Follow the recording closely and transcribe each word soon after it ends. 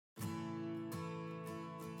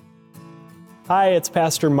Hi, it's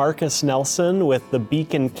Pastor Marcus Nelson with the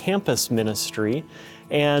Beacon Campus Ministry.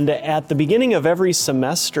 And at the beginning of every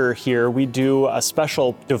semester here, we do a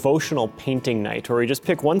special devotional painting night where we just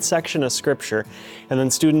pick one section of Scripture and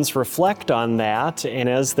then students reflect on that. And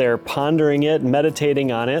as they're pondering it,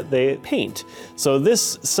 meditating on it, they paint. So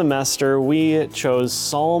this semester, we chose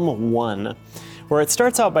Psalm 1, where it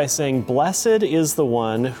starts out by saying, "Blessed is the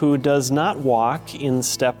one who does not walk in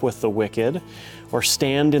step with the wicked, or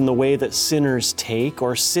stand in the way that sinners take,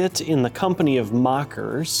 or sit in the company of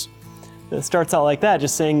mockers." It starts out like that,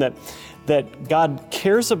 just saying that God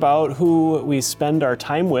cares about who we spend our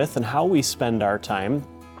time with and how we spend our time.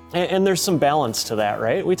 And there's some balance to that,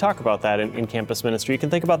 right? We talk about that in campus ministry. You can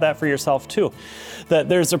think about that for yourself too. That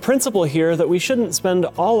there's a principle here that we shouldn't spend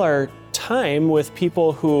all our time with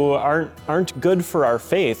people who aren't good for our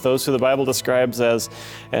faith, those who the Bible describes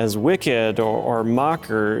as wicked or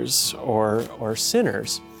mockers or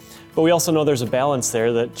sinners. But we also know there's a balance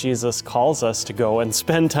there, that Jesus calls us to go and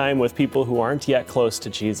spend time with people who aren't yet close to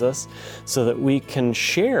Jesus so that we can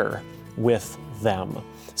share with them.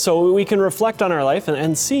 So we can reflect on our life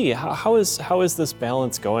and see how is this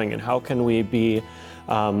balance going, and how can we be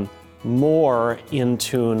more in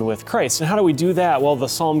tune with Christ. And how do we do that? Well, the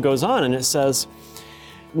psalm goes on and it says,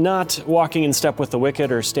 "Not walking in step with the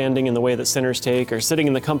wicked, or standing in the way that sinners take, or sitting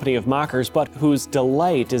in the company of mockers, but whose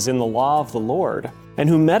delight is in the law of the Lord, and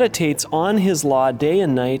who meditates on his law day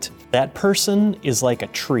and night. That person is like a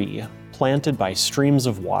tree planted by streams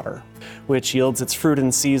of water, which yields its fruit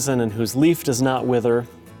in season, and whose leaf does not wither.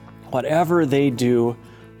 Whatever they do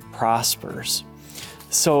prospers."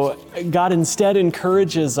 So God instead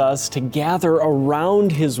encourages us to gather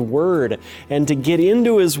around His Word and to get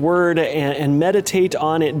into His Word and meditate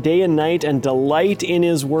on it day and night and delight in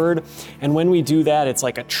His Word. And when we do that, it's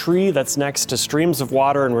like a tree that's next to streams of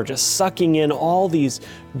water, and we're just sucking in all these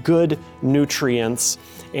good nutrients,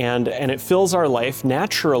 and it fills our life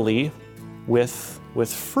naturally with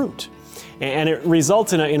fruit. And it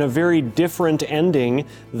results in a very different ending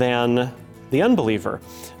than the unbeliever.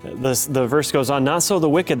 The verse goes on, "Not so the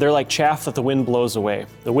wicked, they're like chaff that the wind blows away.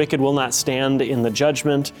 The wicked will not stand in the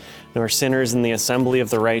judgment, nor sinners in the assembly of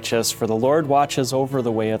the righteous, for the Lord watches over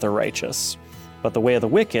the way of the righteous, but the way of the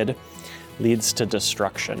wicked leads to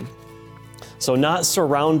destruction." So not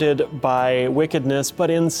surrounded by wickedness, but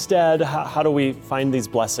instead, how do we find these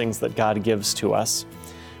blessings that God gives to us?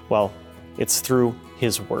 Well, it's through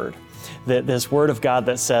His Word. This Word of God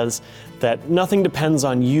that says that nothing depends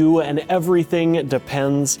on you and everything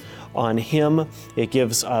depends on Him. It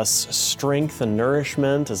gives us strength and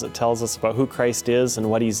nourishment as it tells us about who Christ is and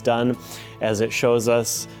what He's done, as it shows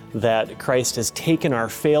us that Christ has taken our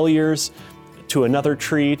failures to another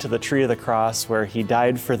tree, to the tree of the cross, where He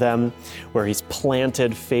died for them, where He's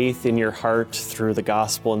planted faith in your heart through the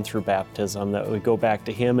gospel and through baptism, that we go back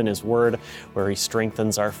to Him and His Word, where He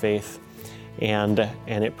strengthens our faith. And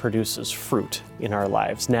it produces fruit in our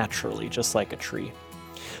lives naturally, just like a tree.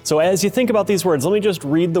 So as you think about these words, let me just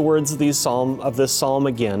read the words of this psalm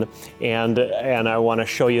again, and I want to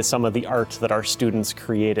show you some of the art that our students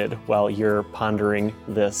created while you're pondering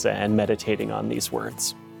this and meditating on these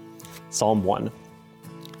words. Psalm 1.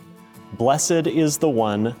 "Blessed is the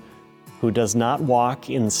one who does not walk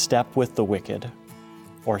in step with the wicked,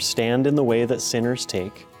 or stand in the way that sinners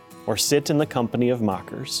take, or sit in the company of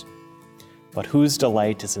mockers, but whose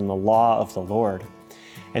delight is in the law of the Lord,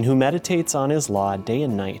 and who meditates on His law day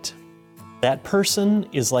and night. That person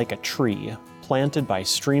is like a tree planted by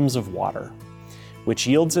streams of water, which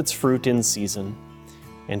yields its fruit in season,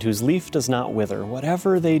 and whose leaf does not wither.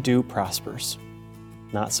 Whatever they do prospers.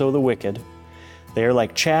 Not so the wicked. They are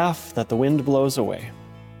like chaff that the wind blows away.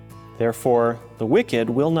 Therefore, the wicked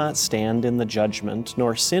will not stand in the judgment,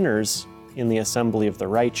 nor sinners in the assembly of the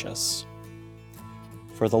righteous.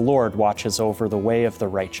 For the Lord watches over the way of the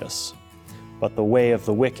righteous, but the way of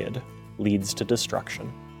the wicked leads to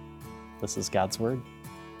destruction." This is God's Word.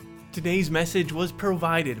 Today's message was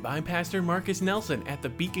provided by Pastor Marcus Nelson at the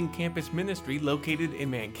Beacon Campus Ministry located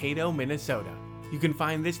in Mankato, Minnesota. You can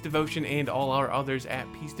find this devotion and all our others at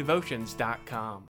peacedevotions.com.